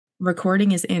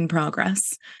Recording is in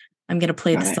progress. I'm going to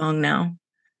play the song now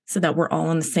so that we're all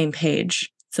on the same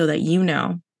page so that you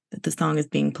know that the song is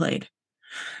being played.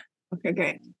 Okay,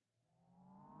 great.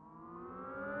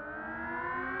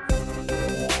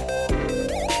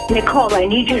 Nicole, I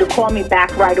need you to call me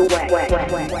back right away.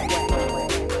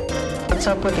 What's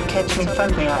up with the catch me,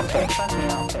 fuck me outfit?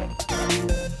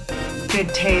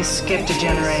 Good taste, skipped a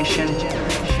generation.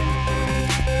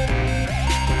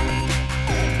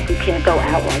 You can't go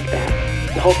out like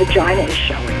that. The whole vagina is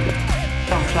showing.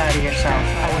 Don't flatter yourself.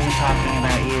 I wasn't talking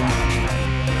about you.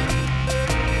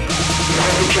 The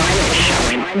whole vagina is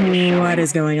showing. What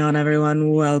is going on,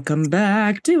 everyone? Welcome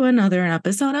back to another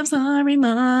episode of Sorry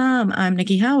Mom. I'm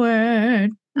Nikki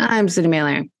Howard. I'm Sydney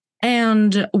Mailer.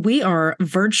 And we are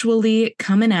virtually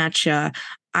coming at you.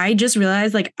 I just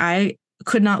realized, I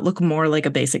could not look more like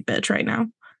a basic bitch right now.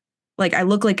 I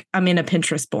look like I'm in a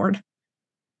Pinterest board,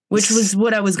 which was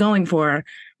what I was going for.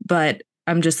 But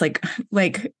I'm just like,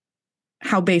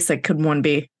 how basic could one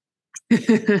be?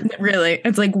 Really,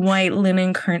 it's like white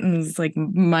linen curtains, like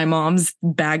my mom's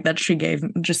bag that she gave.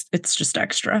 It's just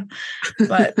extra,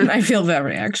 but I feel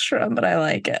very extra, but I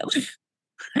like it.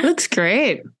 Looks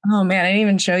great. Oh man, I didn't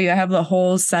even show you. I have the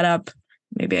whole setup.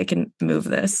 Maybe I can move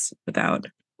this without.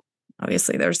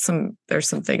 Obviously, there's some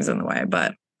things in the way,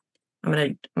 but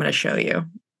I'm gonna show you.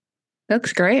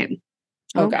 Looks great.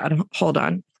 Oh God, hold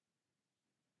on.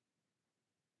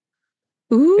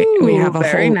 Ooh, we have a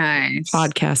very whole nice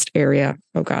podcast area.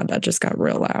 Oh God, that just got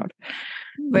real loud.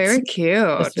 Very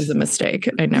cute. This was a mistake.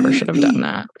 I never should have done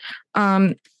that.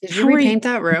 Did you repaint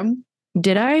that room?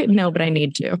 Did I? No, but I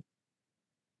need to.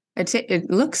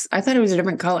 It looks. I thought it was a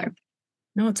different color.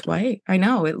 No, it's white. I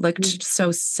know. It looked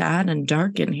so sad and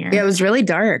dark in here. Yeah, it was really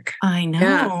dark. I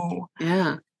know.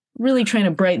 Yeah. Really trying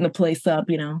to brighten the place up,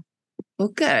 Well,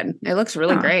 good. It looks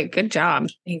really great. Good job.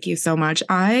 Thank you so much.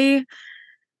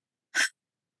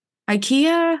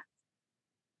 IKEA.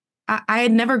 I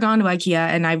had never gone to IKEA,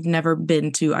 and I've never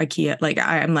been to IKEA.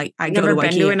 I go to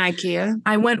IKEA. To an IKEA.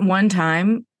 I went one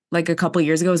time, a couple of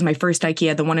years ago. It was my first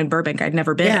IKEA, the one in Burbank. I'd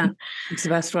never been. Yeah, it's the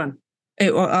best one.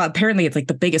 Apparently, it's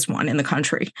the biggest one in the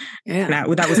country. Yeah,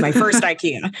 that was my first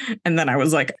IKEA, and then I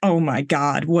was like, "Oh my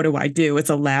God, what do I do? It's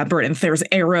a labyrinth. There's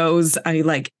arrows.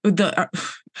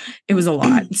 It was a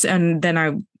lot." And then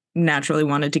I naturally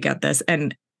wanted to get this,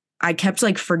 and I kept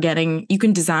forgetting you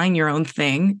can design your own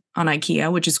thing on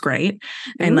IKEA, which is great.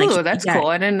 And that's cool.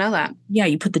 I didn't know that. Yeah,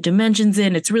 you put the dimensions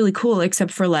in. It's really cool,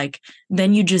 except for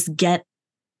then you just get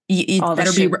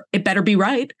it better be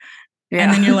right. Yeah.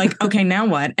 And then you're like, okay, now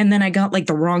what? And then I got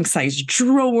the wrong size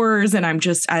drawers, and I'm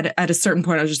just at a certain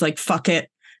point I was just like, fuck it.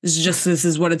 This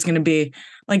is what it's going to be.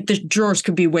 The drawers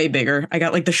could be way bigger. I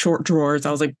got the short drawers.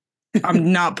 I was like,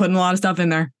 I'm not putting a lot of stuff in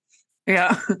there.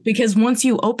 Yeah. Because once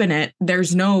you open it,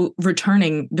 there's no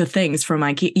returning the things from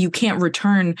IKEA. You can't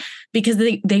return because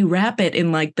they wrap it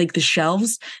in the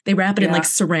shelves. They wrap it in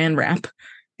saran wrap.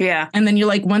 Yeah. And then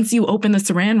you're once you open the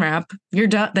saran wrap, you're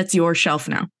done. That's your shelf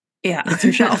now. Yeah. That's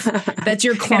your shelf. That's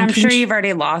your clump. And I'm sure you've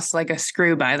already lost a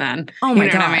screw by then. Oh my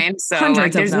God. What I mean? So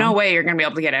there's no way you're going to be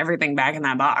able to get everything back in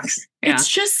that box. Yeah. It's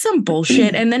just some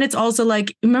bullshit. And then it's also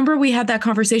remember we had that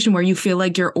conversation where you feel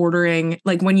you're ordering,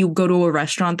 when you go to a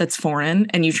restaurant that's foreign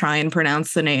and you try and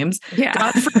pronounce the names. Yeah.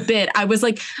 God forbid. I was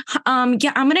I'm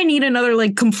going to need another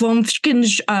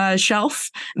Komflomskin shelf.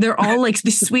 They're all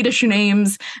the Swedish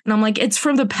names. And I'm it's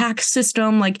from the pack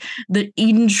system, the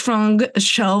Edenschwang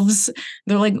shelves.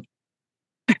 They're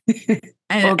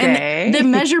and the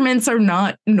measurements are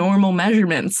not normal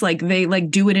measurements. They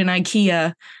do it in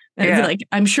IKEA. And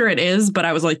I'm sure it is, but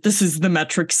I was this is the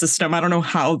metric system. I don't know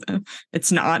how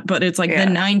it's not, but it's the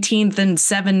 19th and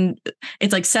 7.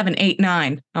 It's 7, 8,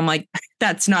 9. I'm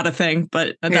that's not a thing,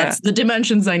 but that's the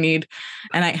dimensions I need.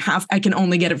 And I can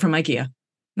only get it from IKEA.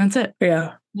 That's it.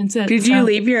 Yeah. That's it. Did you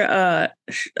leave your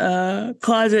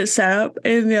closet set up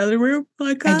in the other room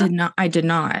like that? I did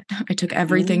not. I took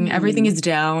everything. Everything is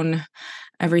down.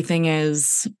 Everything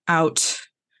is out.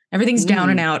 Everything's down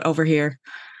and out over here.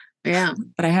 Yeah.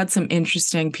 But I had some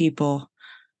interesting people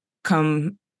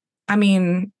come. I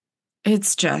mean,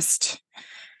 it's just,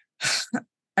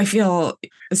 I feel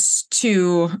it's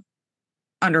too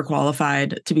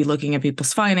underqualified to be looking at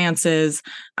people's finances.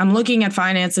 I'm looking at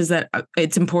finances that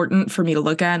it's important for me to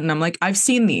look at. And I'm I've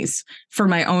seen these for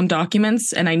my own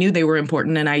documents and I knew they were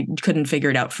important and I couldn't figure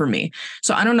it out for me.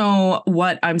 So I don't know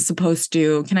what I'm supposed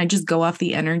to. Can I just go off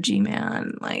the energy,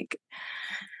 man?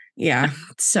 Yeah.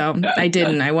 So I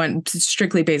didn't. I went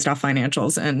strictly based off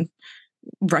financials and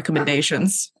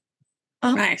recommendations.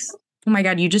 Oh, nice. Oh my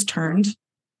God. You just turned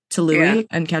to Louis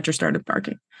and Catcher started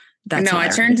barking. That's no,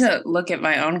 hilarious. I turned to look at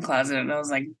my own closet and I was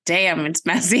like, damn, it's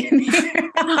messy in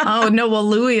here. Oh, no. Well,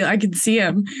 Louis, I could see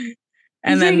him.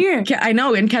 And He's then right here. I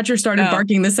know. And Catcher started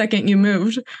barking the second you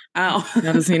moved. Oh. How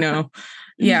does he know?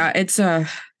 Yeah, it's I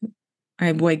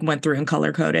like went through and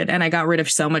color coded and I got rid of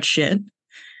so much shit.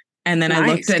 And then I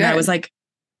looked and I was like,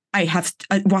 I have,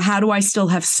 well, how do I still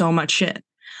have so much shit?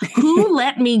 Who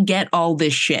let me get all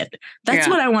this shit? That's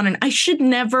what I want. I should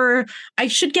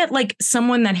get like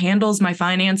someone that handles my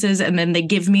finances and then they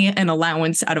give me an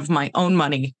allowance out of my own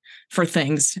money for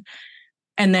things.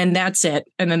 And then that's it.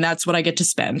 And then that's what I get to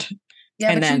spend.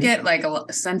 Yeah, and but then, you get like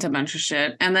sent a bunch of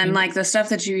shit. And then like the stuff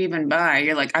that you even buy,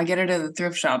 you're like, I get it at the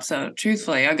thrift shop. So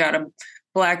truthfully, I got a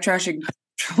black trashy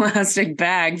plastic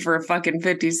bag for fucking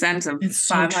 50 cents of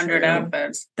 500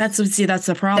 outfits. That's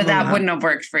the problem. So that wouldn't have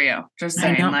worked for you. Just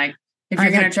saying, like, if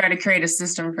you're going to try to create a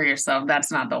system for yourself,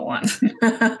 that's not the one.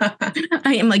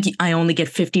 I am like, I only get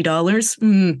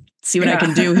 $50. See what I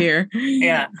can do here.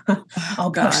 Yeah.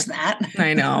 I'll push that.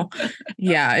 I know.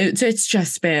 Yeah. It's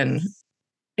just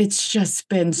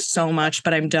been so much,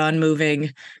 but I'm done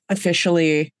moving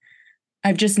officially.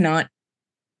 I've just not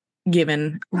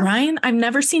given Ryan. I've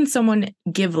never seen someone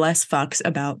give less fucks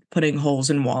about putting holes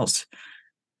in walls.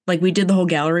 Like we did the whole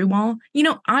gallery wall. You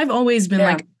know, I've always been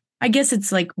like, I guess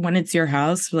it's like when it's your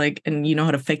house, like, and you know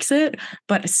how to fix it.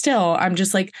 But still, I'm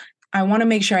just like, I want to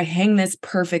make sure I hang this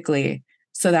perfectly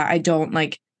so that I don't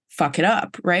like fuck it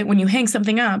up. Right. When you hang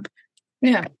something up.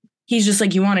 Yeah. He's just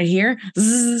like, you want it here?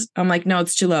 Zzz. I'm like, no,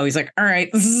 it's too low. He's like, all right.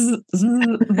 Zzz, zzz.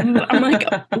 I'm like,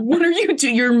 what are you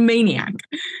doing? You're a maniac.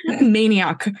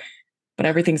 But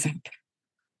everything's up.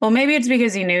 Well, maybe it's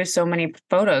because he knew so many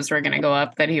photos were going to go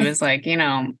up that he was like, you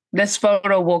know, this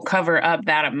photo will cover up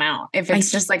that amount. If it's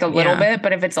just like a little bit,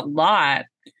 but if it's a lot,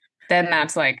 then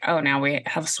that's like, oh, now we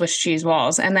have Swiss cheese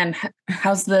walls. And then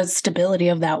how's the stability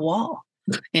of that wall?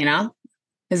 You know?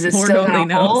 Is it still going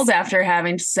to hold after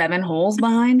having 7 holes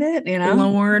behind it? You know,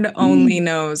 Lord only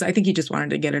knows. I think he just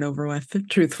wanted to get it over with.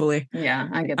 Truthfully, yeah,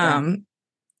 I get that.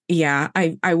 Yeah,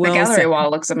 I will. The gallery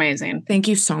wall looks amazing. Thank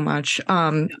you so much. You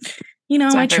know,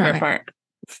 it's my I favorite try. Part.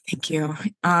 Thank you.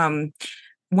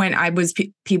 When I was,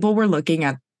 people were looking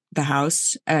at the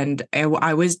house, and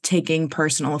I was taking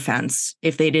personal offense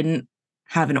if they didn't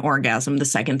have an orgasm the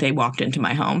second they walked into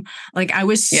my home. Like I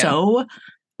was so,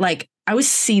 like I was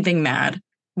seething mad.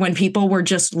 When people were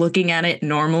just looking at it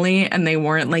normally and they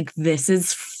weren't like, this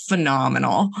is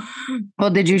phenomenal. Well,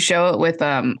 did you show it with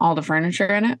all the furniture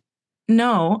in it?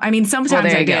 No. I mean,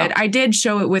 sometimes I did. I did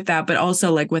show it with that, but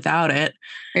also like without it.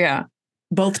 Yeah.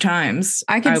 Both times.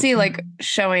 I can see like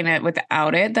showing it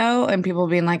without it though. And people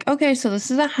being like, okay, so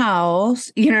this is a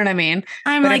house. You know what I mean?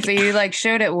 But like, if you like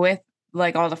showed it with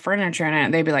like all the furniture in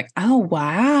it, they'd be like, oh,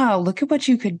 wow, look at what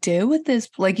you could do with this.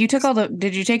 Like you took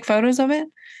did you take photos of it?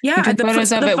 Yeah, you took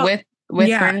photos of it with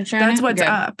furniture. That's what's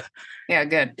up. Yeah,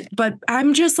 good. But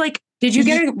I'm just like, did you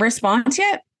get a response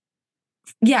yet?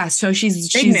 Yeah, so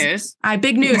she's news.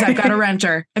 Big news. I've got a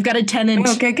renter. I've got a tenant.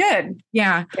 Okay, good.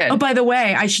 Yeah. Good. Oh, by the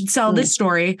way, I should sell this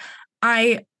story.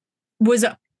 It was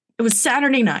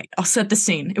Saturday night. I'll set the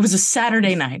scene. It was a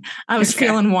Saturday night. I was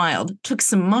feeling wild. Took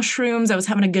some mushrooms. I was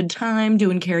having a good time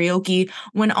doing karaoke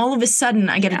when all of a sudden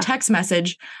I get a text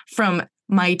message from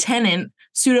my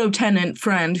pseudo-tenant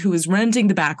friend who is renting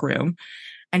the back room.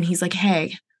 And he's like,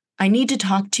 hey, I need to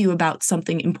talk to you about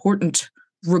something important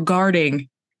regarding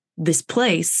this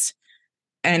place.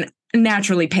 And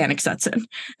naturally panic sets in.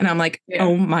 And I'm like,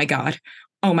 oh my God.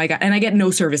 And I get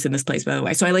no service in this place, by the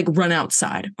way. So I like run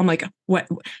outside. I'm like, what?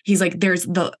 He's like, there's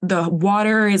the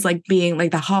water is like being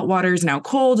like the hot water is now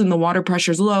cold and the water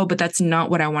pressure is low, but that's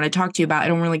not what I want to talk to you about. I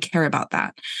don't really care about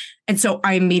that. And so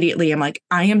I immediately am like,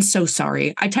 I am so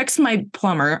sorry. I text my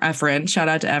plumber, Efren, shout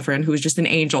out to Efren, who is just an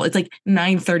angel. It's like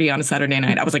 9:30 on a Saturday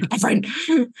night. I was like, Efren,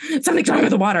 something's wrong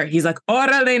with the water. He's like,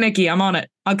 orale, Nikki, I'm on it.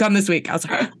 I'll come this week. I was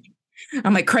like,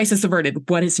 I'm like, crisis averted.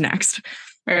 What is next?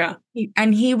 Yeah.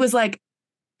 And he was like,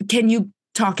 can you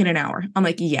talk in an hour? I'm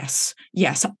like, yes,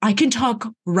 I can talk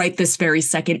right this very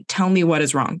second. Tell me what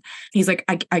is wrong. He's like,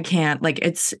 I can't, like,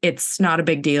 it's not a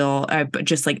big deal. But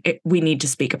just like, we need to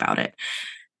speak about it.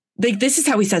 Like, this is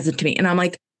how he says it to me. And I'm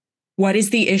like, what is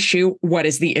the issue? What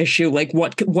is the issue? Like,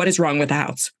 what is wrong with the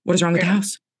house? What is wrong with the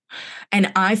house?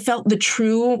 And I felt the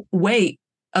true weight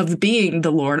of being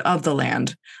the Lord of the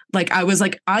land. Like, I was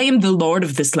like, I am the Lord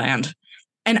of this land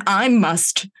and I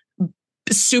must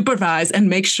supervise and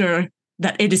make sure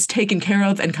that it is taken care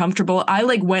of and comfortable. I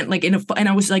like went like and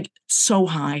I was like so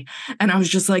high and I was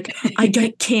just like,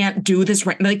 I can't do this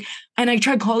right. Like, and I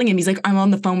tried calling him. He's like, I'm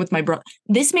on the phone with my brother.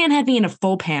 This man had me in a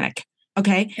full panic.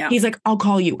 Okay. Yeah. He's like, I'll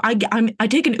call you. I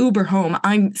take an Uber home.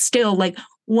 I'm still like,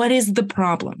 what is the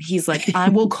problem? He's like, I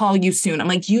will call you soon. I'm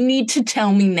like, you need to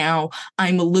tell me now.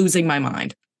 I'm losing my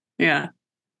mind. Yeah.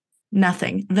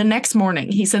 Nothing. The next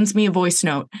morning, he sends me a voice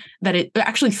note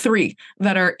actually 3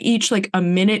 that are each like a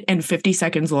minute and 50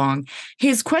 seconds long.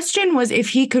 His question was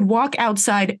if he could walk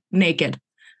outside naked.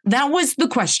 That was the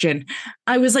question.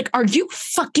 I was like, are you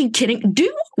fucking kidding? Do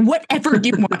whatever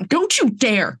you want. Don't you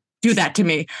dare do that to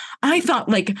me. I thought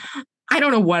like, I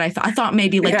don't know what I thought. I thought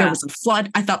maybe like there was a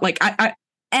flood. I thought like I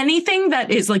anything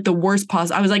that is like the worst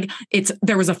possible. I was like,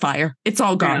 there was a fire. It's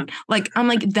all gone. Yeah. Like, I'm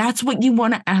like, that's what you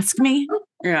want to ask me?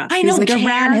 Yeah. I know. Like a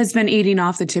rat has been eating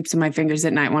off the tips of my fingers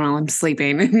at night while I'm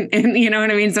sleeping. And you know what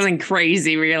I mean? Something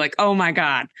crazy where you're like, oh my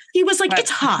God. He was like,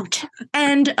 it's hot.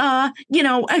 And, you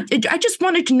know, I just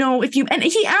wanted to know if and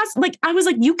he asked, like, I was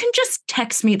like, you can just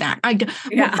text me that.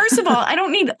 Well, first of all, I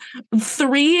don't need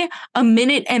 3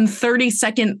 minute and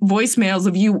 30-second voicemails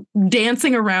of you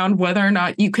dancing around whether or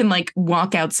not you can like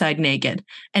walk outside naked.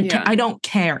 And I don't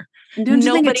care. Don't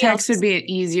you think a text would be an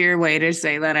easier way to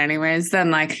say that anyways than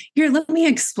like, here, let me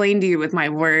explain to you with my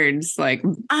words, like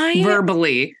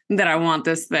verbally that I want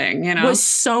this thing, you know? I was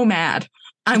so mad.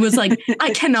 I was like,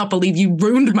 I cannot believe you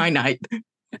ruined my night.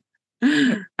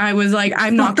 I was like,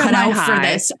 I'm not cut out for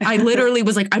this. I literally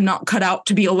was like, I'm not cut out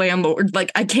to be a landlord.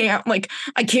 Like, I can't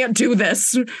do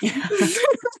this.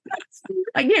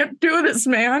 I can't do this,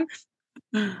 man.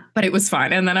 But it was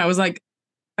fine. And then I was like,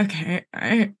 okay,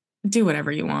 do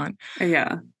whatever you want.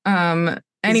 Yeah.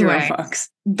 Anyway,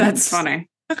 that's funny.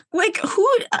 Like who?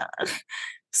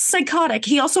 Psychotic.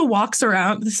 He also walks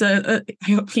around. So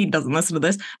I hope he doesn't listen to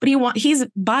this. But he's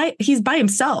by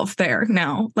himself there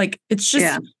now. Like it's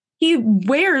just he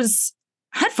wears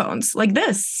headphones like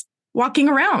this, walking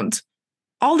around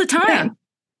all the time. Yeah.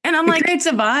 And I'm like, it creates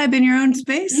a vibe in your own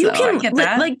space. You can get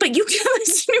that. But you can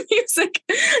listen to music.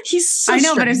 He's so I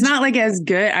know, strange. But it's not like as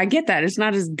good. I get that. It's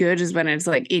not as good as when it's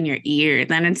like in your ear.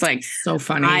 Then it's like so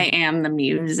funny. I am the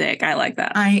music. I like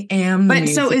that. I am. But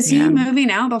so is he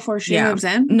moving out before she moves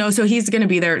in? No, so he's going to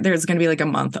be there. There's going to be like a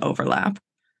month overlap.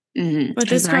 Mm-hmm. But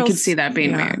this girl, I could see that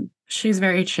being weird. She's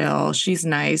very chill. She's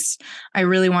nice. I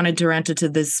really wanted to rent it to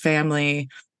this family.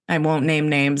 I won't name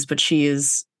names, but she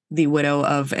is the widow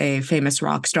of a famous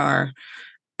rock star,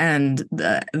 and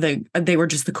they were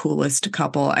just the coolest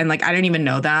couple. And like, I didn't even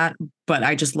know that, but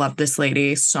I just loved this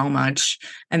lady so much.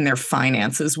 And their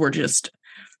finances were just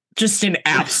an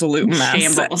absolute mess.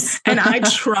 Shambles. And I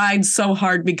tried so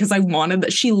hard because I wanted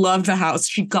that. She loved the house.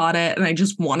 She got it. And I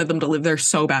just wanted them to live there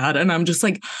so bad. And I'm just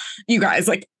like, you guys,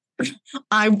 like,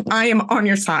 I am on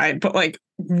your side, but like,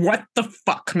 what the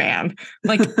fuck, man?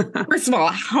 Like, first of all,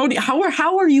 how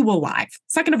are you alive?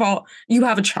 Second of all, you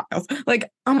have a child.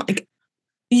 Like, I'm like,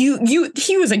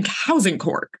 he was in housing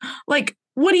court. Like,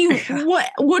 what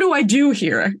do I do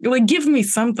here? Like, give me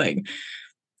something.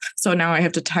 So now I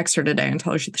have to text her today and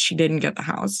tell her she didn't get the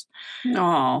house.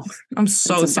 Oh, I'm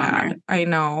so sad. I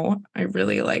know. I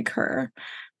really like her.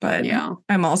 But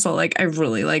I'm also like, I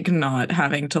really like not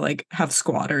having to like have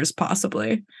squatters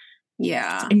possibly.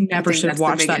 Yeah. I never should have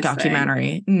watched that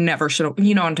documentary. Never should have.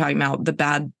 You know what I'm talking about? The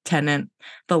bad tenant,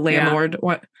 the landlord.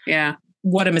 Yeah.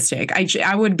 What a mistake.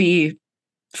 I would be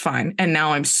fine. And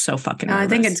now I'm so fucking nervous. I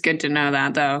think it's good to know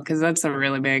that though, because that's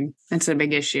it's a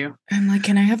big issue. I'm like,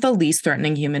 can I have the least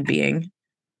threatening human being?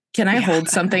 Can I hold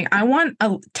something? I want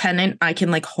a tenant I can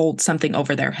like hold something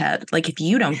over their head. Like, if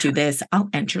you don't do this, I'll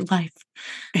end your life.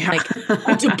 Yeah. Like,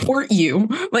 I'll deport you.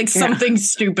 Like something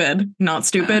stupid. Not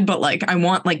stupid, but like I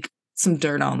want like some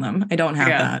dirt on them. I don't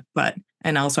have that.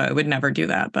 And also I would never do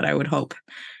that. But I would hope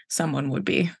someone would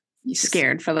be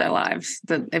scared for their lives.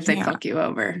 That if they fuck you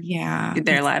over,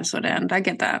 their lives would end. I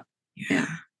get that. Yeah.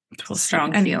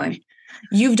 Strong feeling.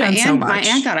 You've done so much. My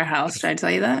aunt got a house. Did I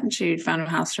tell you that? And she found a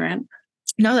house to rent.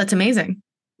 No, that's amazing.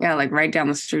 Yeah, like right down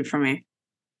the street from me.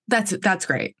 That's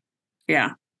great.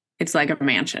 Yeah. It's like a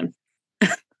mansion.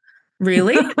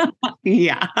 Really?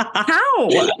 Yeah. How?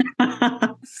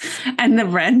 And the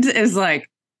rent is like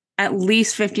at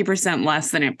least 50% less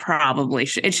than it probably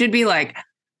should. It should be like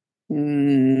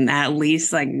at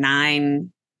least like $9,000,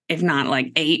 if not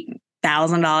like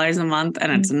 $8,000 a month,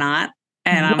 and it's not.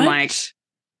 And I'm like,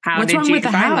 what's wrong with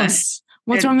the house?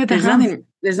 What's wrong with the house?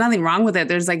 There's nothing wrong with it.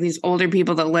 There's like these older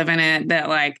people that live in it that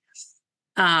like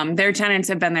their tenants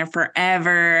have been there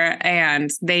forever and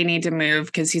they need to move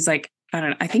because he's like,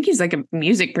 I think he's like a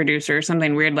music producer or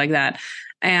something weird like that.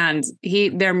 And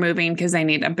they're moving because they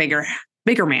need a bigger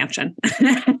mansion.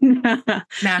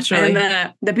 Naturally.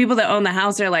 And the people that own the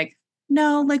house are like,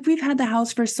 no, like we've had the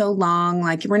house for so long.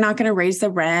 Like we're not going to raise the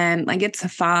rent. Like it's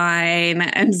fine.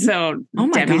 And so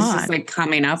Debbie's just like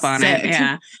coming up on it.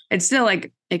 Yeah. It's still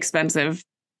like expensive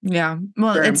Yeah.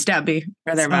 Well, it's Debbie.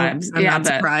 For their vibes. I'm not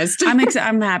surprised.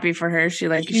 I'm happy for her. She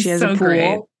has so a pool.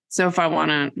 Great. So if I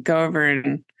want to go over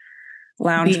and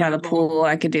lounge by the pool,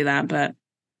 I could do that. But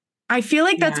I feel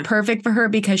like that's perfect for her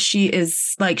because she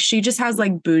is like, she just has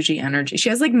like bougie energy. She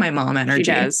has like my mom energy.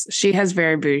 She does. She has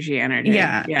very bougie energy.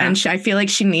 Yeah. And I feel like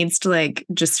she needs to like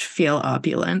just feel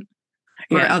opulent.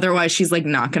 Or otherwise she's like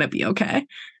not going to be okay.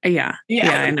 Yeah.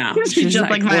 Yeah, I know. She's just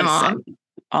like my mom.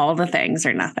 All the things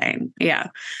or nothing. Yeah.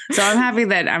 So I'm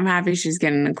happy she's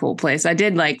getting a cool place. I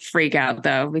did like freak out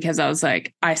though, because I was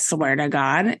like, I swear to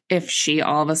God, if she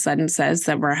all of a sudden says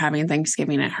that we're having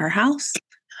Thanksgiving at her house,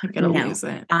 I'm going to lose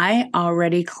it. I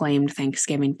already claimed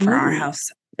Thanksgiving for our house,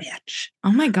 bitch.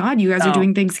 Oh my God. You guys are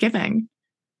doing Thanksgiving.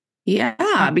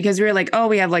 Yeah, because we were like, oh,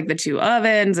 we have like the 2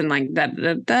 ovens and like da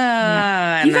da da.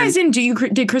 Yeah. You guys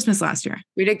did Christmas last year.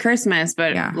 We did Christmas,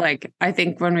 but like I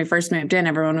think when we first moved in,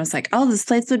 everyone was like, oh, this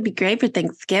place would be great for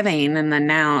Thanksgiving. And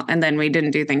then we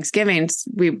didn't do Thanksgiving.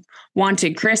 We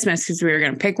wanted Christmas because we were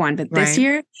going to pick one, but this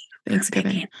year,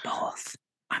 Thanksgiving,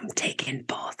 I'm taking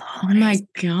both holidays. Oh my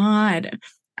God.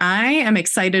 I am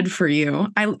excited for you.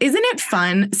 Isn't it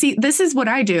fun? See, this is what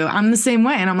I do. I'm the same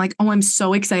way. And I'm like, oh, I'm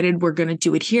so excited. We're going to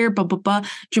do it here. Blah, blah, blah. Do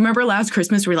you remember last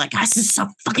Christmas? We were like, this is so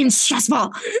fucking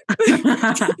stressful.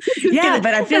 Yeah.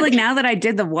 But I feel like now that I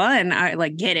did the one, I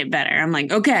like get it better. I'm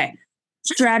like, okay.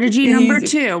 Strategy number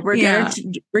 2.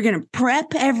 We're gonna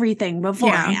prep everything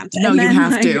beforehand. Yeah. No, you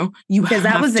have to. Because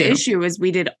that was the issue. Is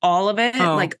we did all of it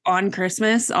like on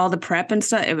Christmas, all the prep and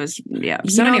stuff. It was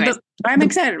So anyways, I'm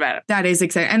excited about it. That is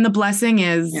exciting, and the blessing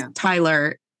is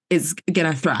Tyler is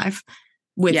gonna thrive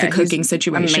with the cooking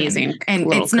situation. Amazing,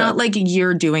 and it's not like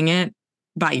you're doing it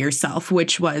by yourself,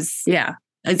 which was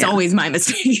it's always my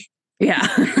mistake. Yeah.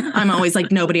 I'm always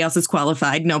like, nobody else is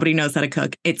qualified. Nobody knows how to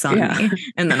cook. It's on me.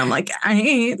 And then I'm like,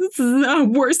 this is the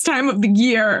worst time of the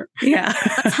year. Yeah.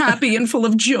 Happy and full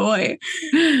of joy.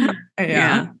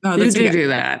 Yeah. No, you do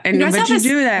that. And but you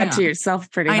do that to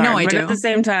yourself pretty hard. I know I do. But at the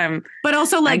same time, but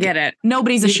also like, I get it.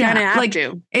 Nobody's a chef. Like,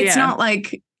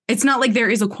 it's not like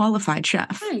there is a qualified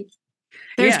chef. Right.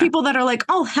 There's people that are like,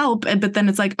 I'll help. But then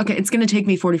it's like, okay, it's going to take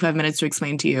me 45 minutes to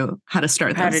explain to you how to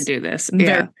start How to do this.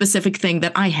 Very specific thing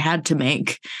that I had to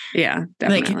make. Yeah,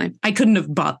 definitely. Like, I couldn't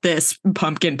have bought this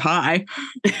pumpkin pie.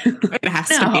 It has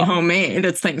to be homemade.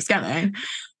 It's Thanksgiving.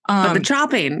 But the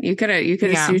chopping, you could have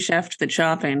sous chefed the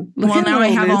chopping. Well, now I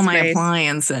have all my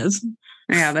appliances.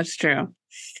 Yeah, that's true.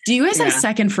 Do you guys have a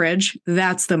second fridge?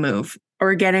 That's the move.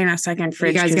 Or getting a second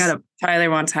fridge. You guys Tyler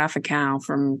wants half a cow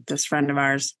from this friend of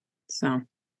ours. So,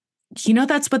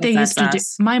 that's what they used to do.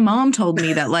 My mom told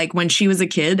me that like when she was a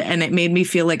kid, and it made me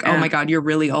feel like, oh my God, you're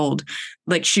really old.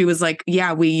 Like she was like,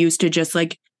 yeah, we used to just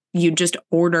like, you just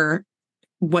order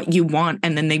what you want.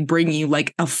 And then they bring you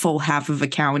like a full half of a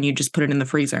cow and you just put it in the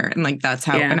freezer. And like, that's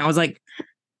how, and I was like,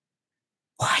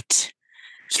 what?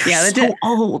 You're so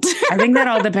old. I think that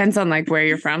all depends on like where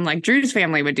you're from. Like Drew's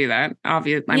family would do that.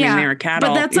 Obviously, I mean they were cattle.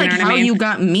 But that's like how you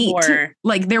got meat. Or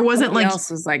like there wasn't like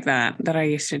else was like that I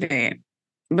used to date.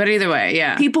 But either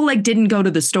way, people like didn't go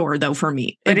to the store though for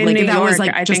meat. But in like New that York, was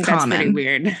like I just think common. That's pretty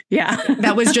weird. Yeah,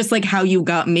 that was just like how you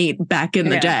got meat back in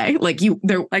the day. Like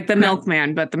like the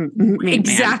milkman, but the meat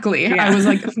exactly. Man. Yeah. I was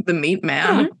like the meat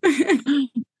man.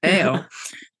 Ew.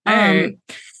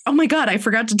 Oh my God, I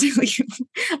forgot to tell you.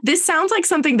 This sounds like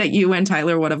something that you and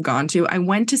Tyler would have gone to. I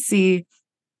went to see,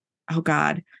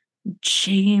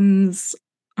 James.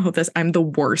 I'm the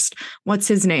worst. What's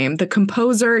his name? The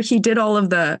composer. He did all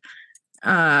of the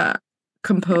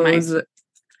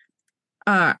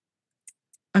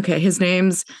okay, his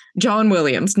name's John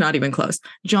Williams, not even close.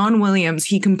 John Williams,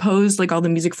 he composed like all the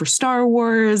music for Star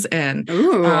Wars and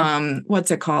what's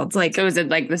it called? Like, so is it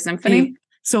like the symphony?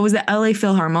 So it was the LA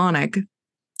Philharmonic.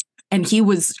 And he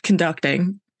was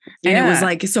conducting. And it was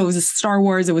like, so it was Star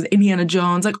Wars, it was Indiana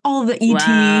Jones, like all of the E.T.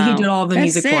 Wow. He did all the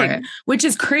music for it, which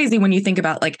is crazy when you think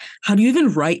about like, how do you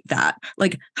even write that?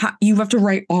 Like you have to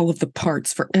write all of the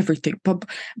parts for everything. But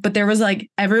there was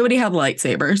like, everybody had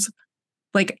lightsabers.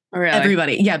 Like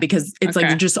everybody. Yeah, because it's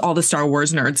like just all the Star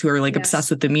Wars nerds who are like obsessed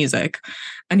with the music.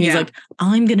 And he's like,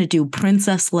 I'm going to do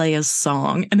Princess Leia's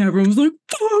song. And everyone was like,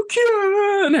 fuck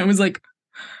yeah. And I was like,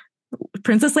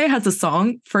 Princess Leia has a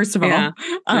song, first of all.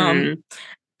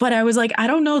 But I was like, I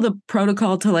don't know the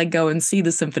protocol to like go and see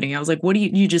the symphony. I was like, what do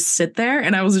you just sit there?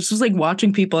 And I was just like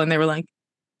watching people and they were like,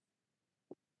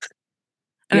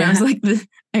 and I was like,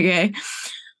 okay.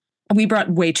 We brought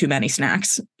way too many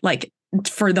snacks. Like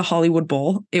for the Hollywood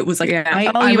Bowl, it was like, you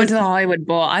went to the Hollywood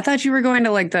Bowl. I thought you were going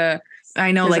to like the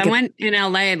I know, like I went in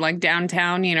LA, like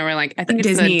downtown, you know, where like I think it's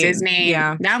Disney, the Disney.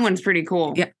 yeah. That one's pretty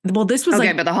cool. Yeah. Well, this was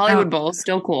okay, but the Hollywood Bowl is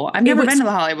still cool. I've never been to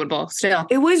the Hollywood Bowl still.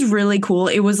 It was really cool.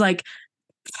 It was like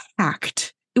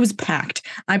packed. It was packed.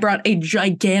 I brought a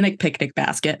gigantic picnic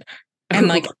basket and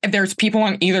like there's people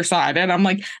on either side. And I'm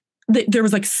like, there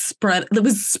was like there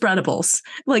was spreadables.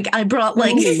 Like I brought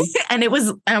like, and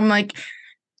I'm like,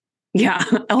 yeah,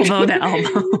 elbow to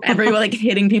elbow. Everyone like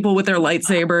hitting people with their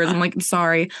lightsabers. I'm like,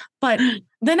 sorry. But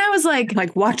then I was like,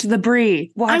 watch the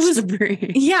brie. Watch the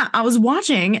brie. Yeah, I was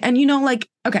watching and, you know, like,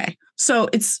 okay, so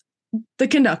it's the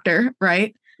conductor,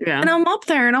 right? Yeah. And I'm up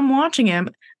there and I'm watching him.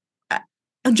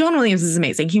 John Williams is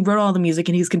amazing. He wrote all the music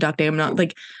and he's conducting. I'm not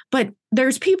like, but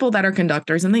there's people that are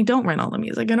conductors and they don't write all the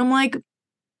music. And I'm like,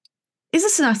 is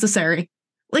this necessary?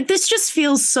 Like, this just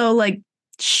feels so like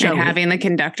showy. Like having the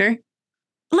conductor?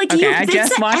 Like, okay, I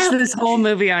just watched this whole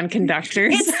movie on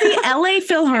conductors. It's the LA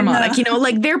Philharmonic, you know,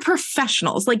 like they're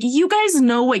professionals. Like, you guys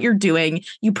know what you're doing.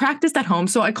 You practiced at home.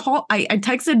 So I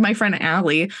texted my friend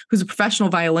Allie, who's a professional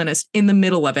violinist, in the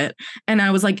middle of it. And I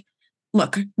was like,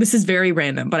 look, this is very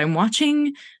random, but I'm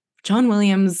watching John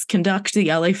Williams conduct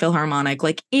the LA Philharmonic.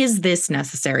 Like, is this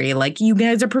necessary? Like, you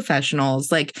guys are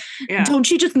professionals. Like, don't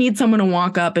you just need someone to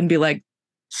walk up and be like,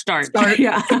 Start.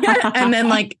 Yeah. And then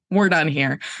like, we're done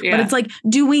here. Yeah. But it's like,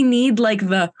 do we need like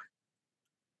like,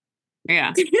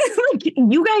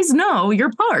 you guys know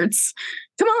your parts.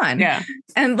 Come on. Yeah.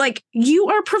 And like, you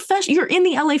are professional. You're in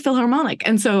the LA Philharmonic.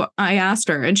 And so I asked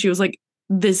her and she was like,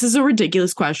 this is a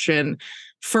ridiculous question.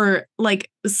 For like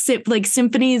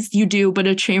symphonies you do, but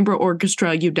a chamber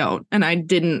orchestra you don't. And I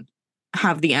didn't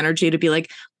have the energy to be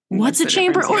like, what's a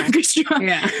chamber orchestra?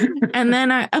 Yeah. And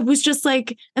then I was just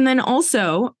like, and then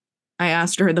also I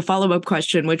asked her the follow-up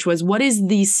question, which was, what is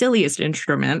the silliest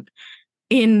instrument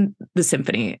in the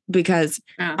symphony? Because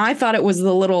I thought it was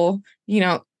the little, you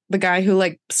know, the guy who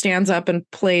like stands up and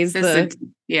plays it's like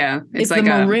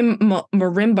the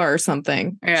marimba or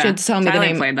something. Yeah. She had to tell me the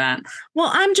name. Played that.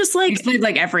 Well, I'm just like, he played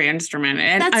like every instrument,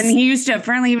 and he used to.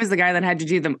 Apparently, he was the guy that had to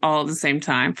do them all at the same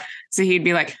time. So he'd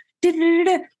be like,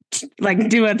 like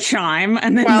do a chime,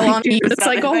 and then while like, on do the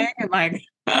cycle. And, like,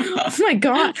 oh my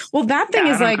god! Well, that thing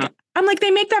is like. I'm like,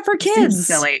 they make that for kids.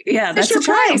 Silly. Yeah, that's a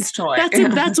child's toy.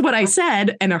 That's what I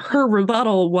said. And her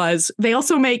rebuttal was, they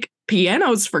also make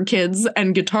pianos for kids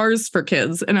and guitars for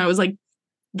kids. And I was like,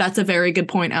 that's a very good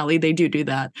point, Allie. They do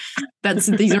that.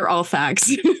 These are all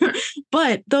facts.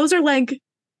 But those are like,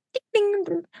 ding,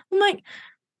 ding. I'm like,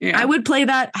 I would play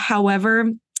that.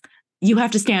 However, you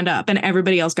have to stand up and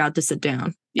everybody else got to sit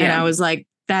down. Yeah. And I was like,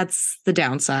 that's the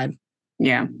downside.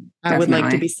 Yeah. I would like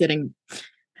to be sitting.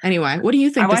 Anyway, what do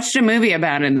you think? I watched a movie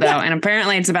about it, though, and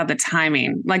apparently it's about the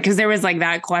timing. Like, because there was like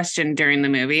that question during the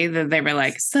movie that they were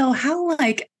like, so how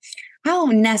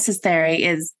necessary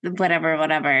is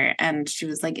whatever? And she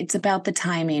was like, it's about the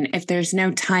timing. If there's no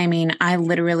timing, I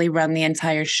literally run the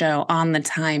entire show on the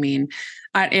timing.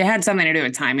 It had something to do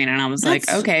with timing. And I was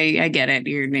like, okay, I get it.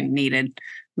 You're needed.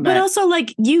 But also,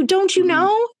 like, you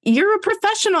know, you're a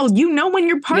professional. You know when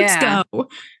your parts go.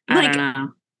 I don't know.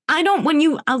 I don't,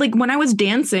 when I was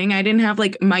dancing, I didn't have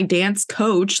like my dance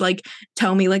coach, like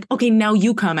tell me like, okay, now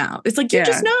you come out. It's like, you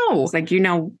just know. It's like, you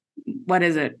know, what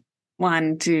is it?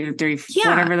 1, 2, 3,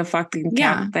 whatever the fucking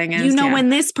count thing is. You know, when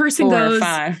this person 4 goes,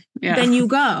 5. then you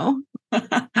go.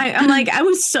 I'm like, I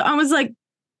was like,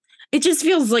 it just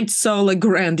feels like so like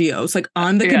grandiose. Like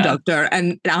I'm the conductor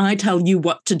and I tell you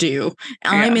what to do.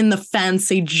 I'm in the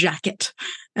fancy jacket.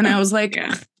 And I was like,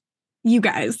 you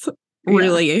guys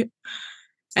really...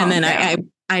 And then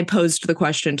I posed the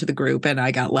question to the group and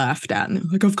I got laughed at. And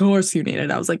like, of course you need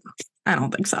it. I was like, I don't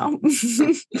think so.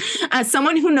 As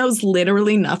someone who knows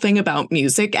literally nothing about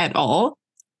music at all,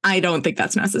 I don't think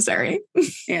that's necessary.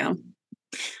 Yeah.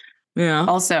 Yeah.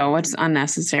 Also, what's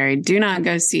unnecessary? Do not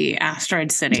go see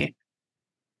Asteroid City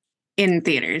in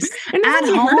theaters. At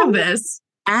home. Heard of this.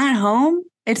 At home?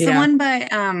 It's the one by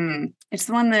it's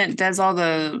the one that does all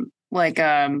the like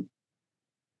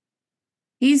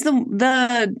he's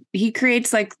he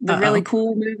creates like the really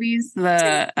cool movies. He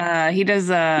does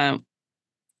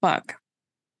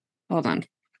hold on.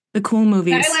 The cool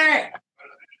movies. Tyler!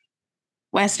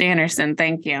 Wes Anderson,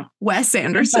 thank you. Wes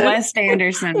Anderson. Wes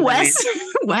Anderson. Wes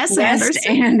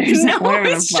Anderson. No,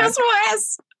 it's just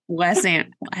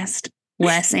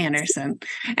Wes Anderson.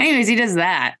 Anyways, he does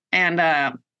that. And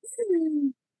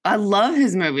I love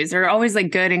his movies. They're always like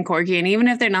good and quirky. And even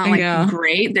if they're not like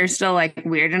great, they're still like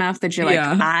weird enough that you're like,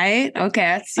 I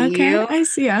see you. I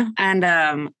see ya.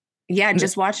 And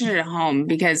just watch it at home,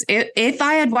 because if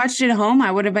I had watched it at home,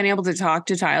 I would have been able to talk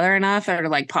to Tyler enough or to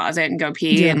like pause it and go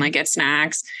pee and like get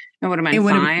snacks. It would have been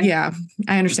fine. Yeah,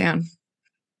 I understand.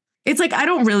 It's like, I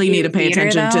don't really need to pay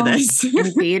attention to this.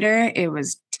 In theater, it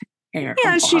was terrible.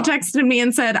 Yeah, she texted me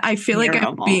and said, I feel like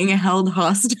I'm being held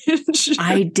hostage.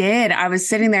 I did. I was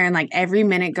sitting there and like every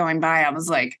minute going by, I was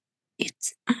like,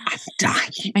 I'm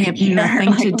dying. I have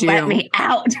nothing to do. Let me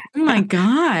out. Oh my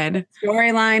God.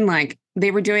 Storyline, like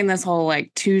they were doing this whole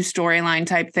like 2 storyline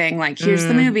type thing. Like here's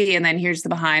the movie and then here's the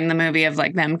behind the movie of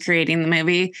like them creating the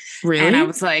movie. Really? And I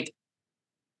was like,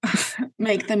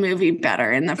 make the movie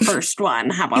better in the first one.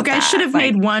 How about that? You guys should have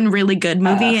made one really good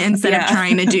movie instead of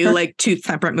trying to do like 2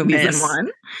 separate movies in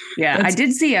one. Yeah. I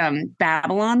did see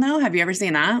Babylon though. Have you ever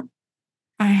seen that?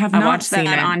 I have not watched seen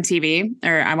that it on TV,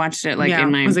 or I watched it like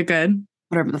in my. Was it good?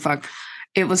 Whatever the fuck.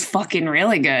 It was fucking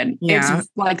really good. Yeah. It's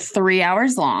like 3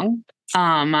 hours long.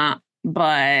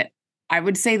 But I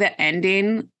would say the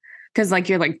ending, because like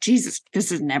you're like, Jesus,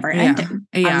 this is never ending.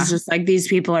 Yeah. I was just like, these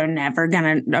people are never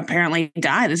gonna apparently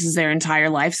die. This is their entire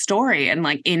life story and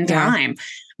like in time.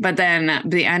 But then at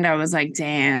the end, I was like,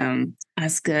 damn,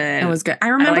 that's good. It was good. I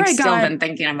remember I still been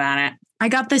thinking about it. I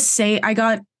got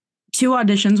 2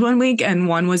 auditions one week, and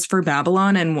one was for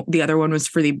Babylon and the other one was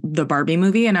for the Barbie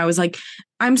movie. And I was like,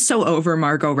 I'm so over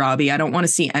Margot Robbie. I don't want to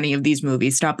see any of these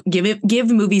movies. Stop. Give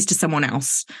movies to someone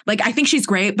else. Like, I think she's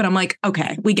great, but I'm like,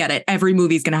 okay, we get it. Every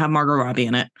movie's going to have Margot Robbie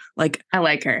in it. Like, I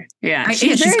like her. Yeah.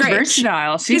 She's very great.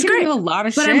 Versatile. She's great. Do a lot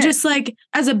of shit. But I'm just like,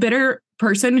 as a bitter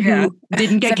person who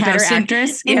didn't get cast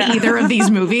in either of these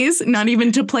movies, not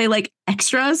even to play like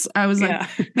extras. I was like,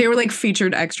 they were like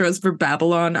featured extras for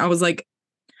Babylon. I was like,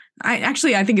 I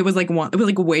think it was like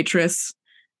a waitress.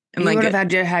 And you would have had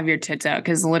to have your tits out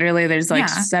because literally there's like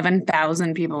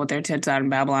 7,000 people with their tits out in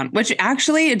Babylon, which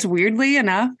actually it's weirdly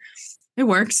enough. It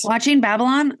works. Watching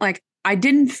Babylon, like I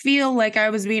didn't feel like I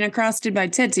was being accosted by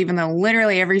tits, even though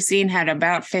literally every scene had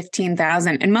about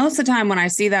 15,000. And most of the time when I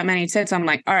see that many tits, I'm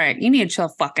like, all right, you need to chill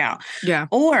the fuck out. Yeah.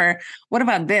 Or what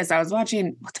about this? I was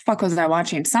watching, what the fuck was I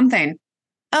watching? Something.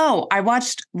 Oh, I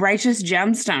watched Righteous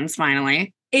Gemstones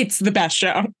finally. It's the best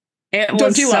show. It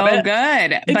was so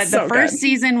good. But the first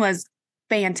season was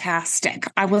fantastic.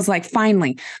 I was like,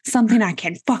 finally, something I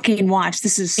can fucking watch.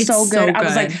 This is so good. I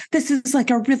was like, this is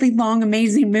like a really long,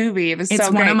 amazing movie. It was it's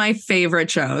one of my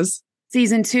favorite shows.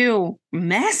 Season 2,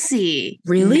 messy.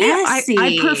 Really? Messy.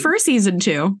 I prefer season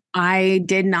 2. I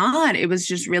did not. It was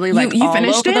just really like you all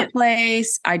finished over the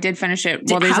place. I did finish it.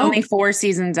 Well, there's only 4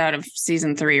 seasons out of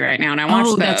season 3 right now, and I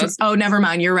watched those. Never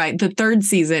mind. You're right. The 3rd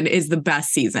season is the best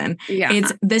season. Yeah.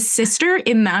 It's the sister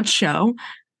in that show.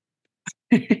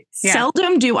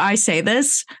 Seldom do I say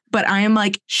this, but I am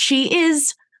like, she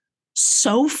is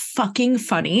so fucking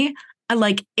funny.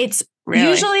 It's really?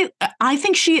 Usually, I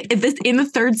think in the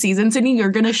 3rd season, Sydney, you're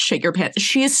gonna shit your pants.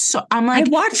 She is so. I'm like, I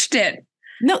watched it.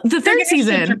 No, the 3rd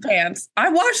season. Shit your pants. I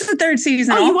watched the 3rd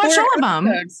season. Oh, you watched all of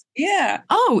them? Yeah.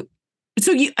 Oh,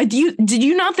 so did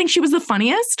you not think she was the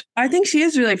funniest? I think she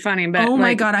is really funny, but oh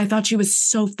my God, I thought she was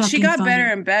so fucking she got funny. better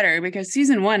and better because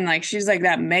season 1, like she's like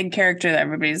that Meg character that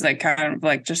everybody's like kind of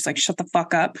like just like shut the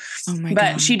fuck up. Oh my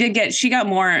God. God. She got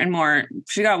more and more.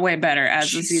 She got way better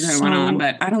as the season went on,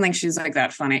 but I don't think she's like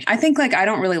that funny. I think like I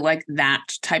don't really like that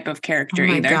type of character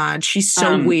either. Oh my God, she's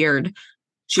so weird.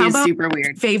 She is super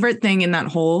weird. Favorite thing in that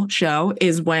whole show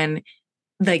is when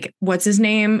like what's his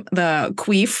name? The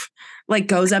queef like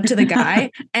goes up to the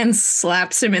guy and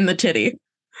slaps him in the titty.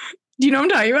 Do you know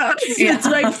what I'm talking about? Yeah. It's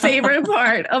my favorite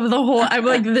part of the whole. I'm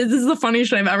like, this is the funniest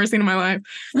shit I've ever seen in my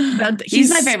life. He's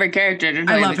my favorite character.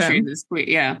 I love him.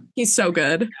 Yeah, he's so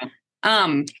good.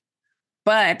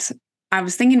 But I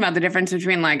was thinking about the difference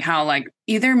between like how like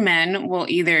either men will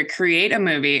either create a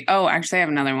movie. Oh, actually, I have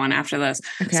another one after this.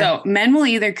 Okay. So men will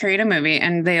either create a movie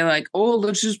and they're like, oh,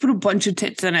 let's just put a bunch of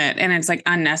tits in it, and it's like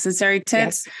unnecessary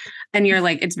tits. Yes. And you're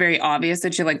like, it's very obvious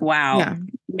that you're like, wow,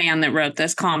 man that wrote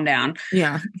this, calm down.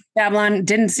 Yeah. Babylon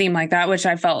didn't seem like that, which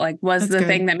I felt like was the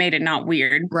thing that made it not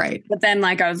weird. Right. But then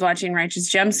like I was watching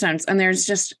Righteous Gemstones and there's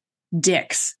just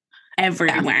dicks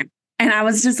everywhere. Yeah. And I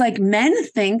was just like, men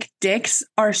think dicks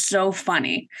are so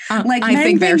funny. Like I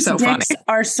think they're so funny.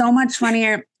 Are so much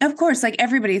funnier. Of course, like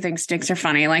everybody thinks dicks are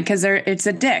funny, like because it's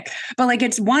a dick. But like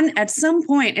it's one at some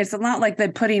point, it's not like the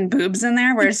putting boobs in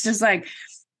there where it's just like,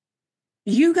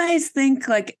 you guys think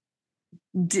like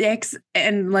dicks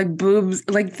and like boobs,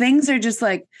 like things are just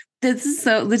like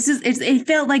it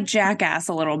felt like Jackass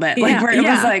a little bit. Like where it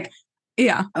was like,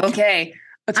 okay,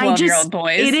 a 12-year-old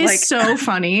boys. It is like, so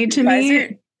funny to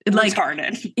me. Like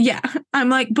retarded. Yeah. I'm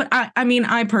like, but I mean,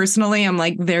 I personally am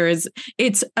like,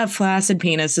 it's a flaccid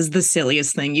penis is the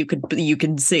silliest thing you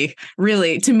could see,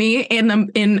 really, to me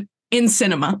in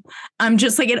cinema. I'm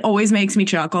just like, it always makes me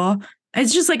chuckle.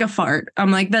 It's just like a fart.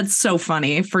 I'm like, that's so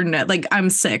funny for like I'm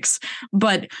 6,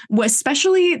 but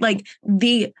especially like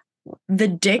the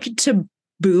dick to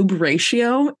boob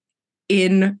ratio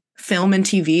in film and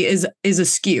TV is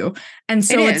askew. And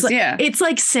so it's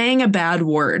like saying a bad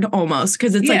word almost,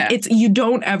 because it's like it's you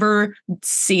don't ever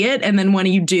see it, and then when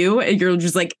you do, you're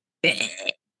just like eh.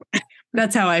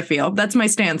 That's how I feel. That's my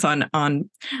stance on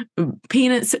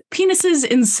penises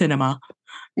in cinema.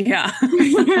 Yeah.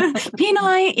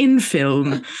 Peni in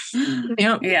film.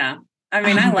 Yep. Yeah. I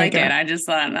mean, I like it. I just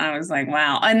thought, I was like,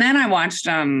 wow. And then I watched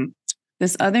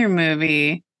this other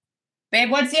movie. Babe,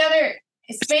 what's the other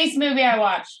space movie I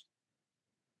watched?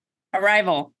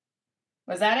 Arrival.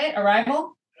 Was that it?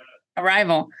 Arrival.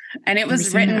 And it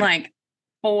was written like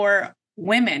for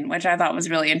women, which I thought was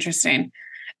really interesting.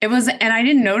 It was, and I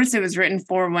didn't notice it was written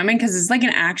for women because it's like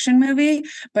an action movie,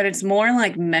 but it's more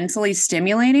like mentally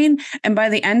stimulating. And by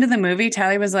the end of the movie,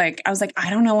 Tyler was like, I was like,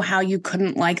 I don't know how you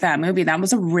couldn't like that movie. That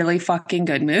was a really fucking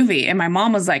good movie. And my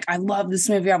mom was like, I love this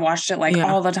movie. I've watched it like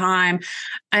all the time.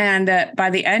 And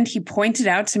by the end, he pointed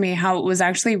out to me how it was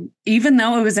actually, even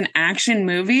though it was an action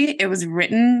movie, it was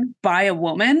written by a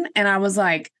woman. And I was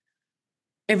like,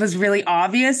 it was really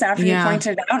obvious after you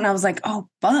pointed it out. And I was like, oh,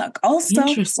 fuck. Also,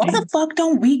 why the fuck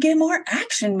don't we get more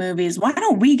action movies? Why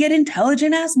don't we get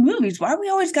intelligent ass movies? Why do we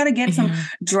always got to get some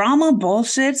drama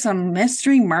bullshit, some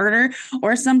mystery murder,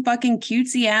 or some fucking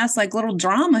cutesy ass like little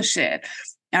drama shit?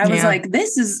 I was like,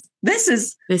 this is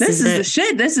the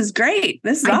shit. This is great.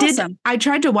 This is awesome. I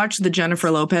tried to watch the Jennifer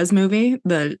Lopez movie,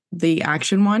 the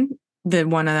action one, the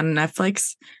one on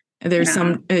Netflix. There's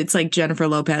it's like Jennifer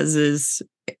Lopez's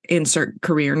insert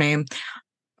career name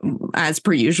as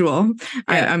per usual.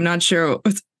 I'm not sure,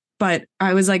 but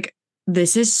I was like,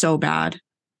 this is so bad.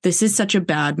 This is such a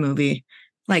bad movie.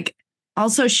 Like,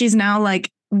 also she's now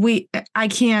like, I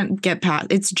can't get past,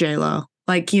 it's J-Lo.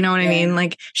 Like, you know what I mean?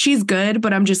 Like, she's good,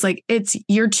 but I'm just like,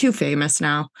 you're too famous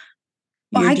now.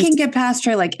 Well, I can get past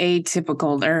her like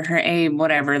atypical or her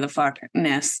whatever the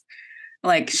fuckness.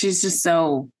 Like, she's just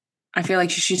so, I feel like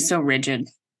she's so rigid.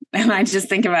 And I just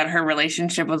think about her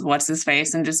relationship with what's his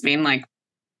face and just being like,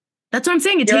 that's what I'm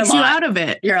saying. It takes you out of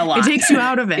it. You're a lot. It takes you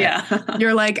out of it. Yeah.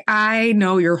 You're like, I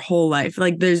know your whole life.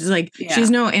 Like, there's like, she's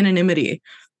no anonymity.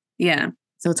 Yeah.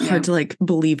 So it's hard to like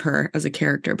believe her as a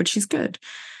character, but she's good.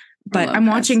 But I'm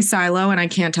watching Silo and I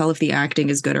can't tell if the acting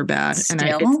is good or bad.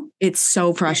 And it's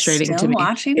so frustrating to me.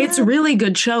 It's a really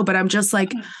good show, but I'm just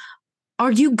like,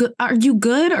 are you good? Are you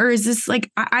good? Or is this like,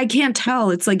 I can't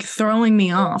tell. It's like throwing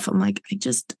me off. I'm like, I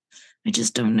just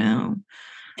don't know.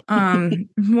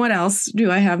 What else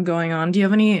do I have going on? Do you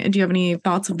have any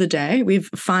thoughts of the day? We have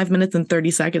 5 minutes and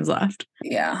 30 seconds left.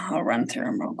 Yeah, I'll run through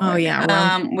them real quick. Oh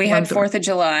yeah. We had 4th of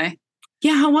July.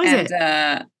 Yeah, how was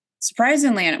it?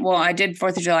 Surprisingly, well, I did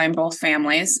 4th of July in both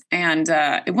families, and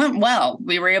it went well.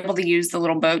 We were able to use the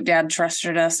little boat. Dad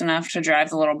trusted us enough to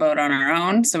drive the little boat on our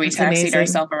own, so we taxied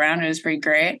ourselves around. It was pretty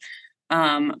great.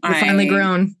 You're finally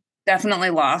grown.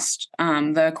 Definitely lost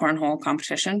the cornhole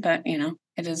competition, but you know,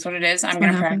 it is what it is. I'm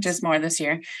going to practice more this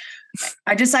year.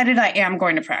 I decided I am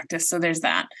going to practice, so there's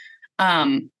that. Got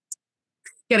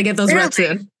to get those reps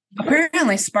in.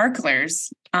 Apparently,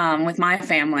 sparklers with my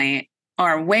family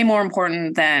are way more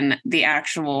important than the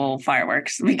actual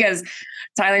fireworks, because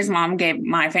Tyler's mom gave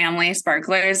my family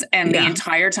sparklers, and the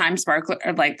entire time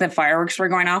the fireworks were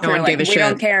going off. We were like, we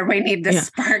don't care. We need the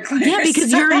sparklers. Yeah,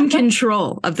 because you're in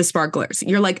control of the sparklers.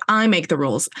 You're like, I make the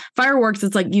rules. Fireworks,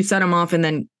 it's like you set them off and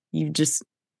then you just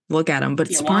look at them. But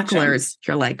sparklers,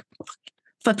 you're like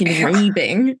fucking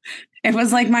raving. It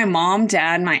was like my mom,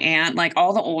 dad, my aunt, like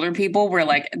all the older people were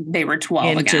like, they were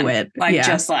 12 into again. it. Like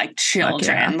just like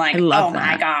children. Like, oh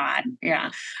my God.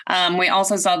 Yeah. We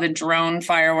also saw the drone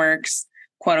fireworks,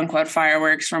 quote unquote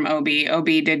fireworks from OB. OB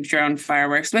did drone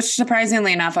fireworks, which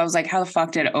surprisingly enough, I was like, how the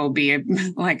fuck did OB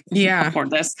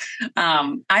afford this?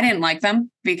 I didn't like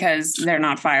them because they're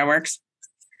not fireworks.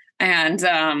 And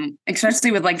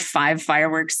especially with like 5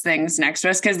 fireworks things next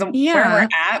to us, because where we're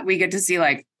at, we get to see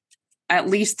like at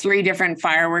least 3 different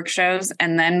fireworks shows,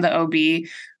 and then the OB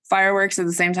fireworks at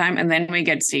the same time, and then we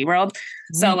get SeaWorld.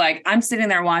 So like I'm sitting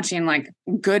there watching like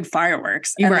good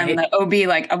fireworks, and then the OB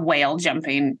like a whale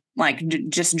jumping, like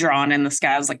just drawn in the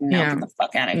sky. I was like, no, get the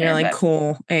fuck out of here. You're like,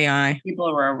 cool AI.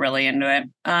 People were really into it.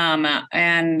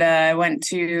 And I went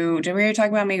to, did we already talk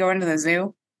about me going to the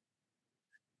zoo?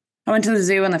 I went to the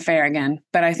zoo and the fair again,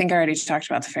 but I think I already talked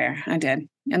about the fair. I did.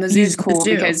 And the zoo's cool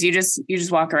because you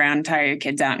just walk around, tire your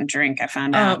kids out and drink. I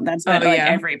found out that's what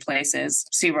every place is.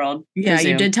 SeaWorld. Yeah,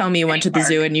 you did tell me you went to the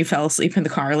zoo and you fell asleep in the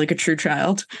car like a true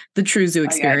child. The true zoo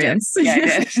experience.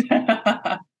 Yeah,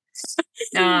 I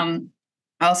did.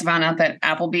 I also found out that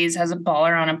Applebee's has a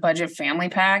baller on a budget family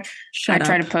pack. I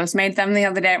tried to Postmate them the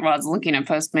other day. Well, I was looking at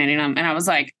Postmating them, and I was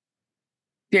like,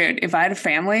 dude, if I had a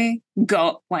family,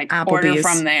 go order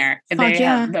from there. They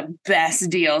have the best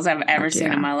deals I've ever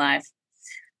seen in my life.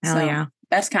 Hell yeah.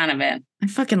 That's kind of it. I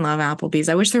fucking love Applebee's.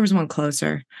 I wish there was one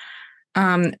closer.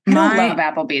 I don't love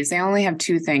Applebee's. They only have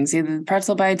 2 things, either the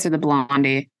pretzel bites or the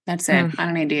blondie. That's it. I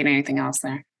don't need to eat anything else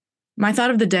there. My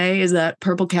thought of the day is that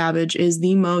purple cabbage is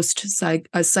the most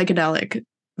psychedelic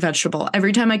vegetable.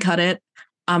 Every time I cut it,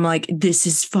 I'm like, this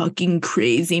is fucking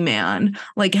crazy, man.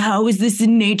 Like, how is this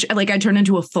in nature? Like, I turn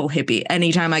into a full hippie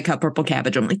anytime I cut purple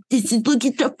cabbage. I'm like, look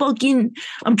at the fucking,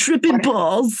 I'm tripping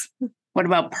balls. What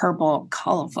about purple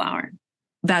cauliflower?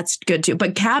 That's good too.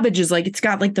 But cabbage is like, it's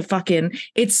got like the fucking,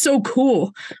 it's so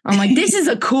cool. I'm like, this is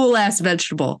a cool ass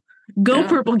vegetable. Go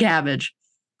purple cabbage.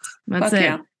 That's it.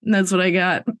 Yeah. That's what I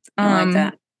got. I like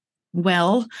that.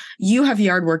 Well, you have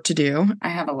yard work to do. I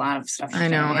have a lot of stuff to do. I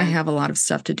know. I have a lot of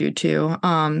stuff to do too.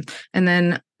 And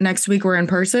then next week we're in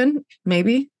person,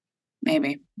 maybe.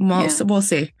 We'll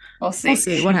see. We'll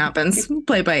see what happens.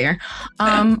 Play it by ear.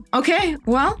 Okay.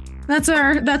 Well, that's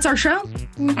our show.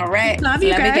 All right. Love you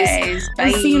guys. Bye.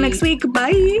 We'll see you next week.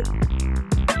 Bye.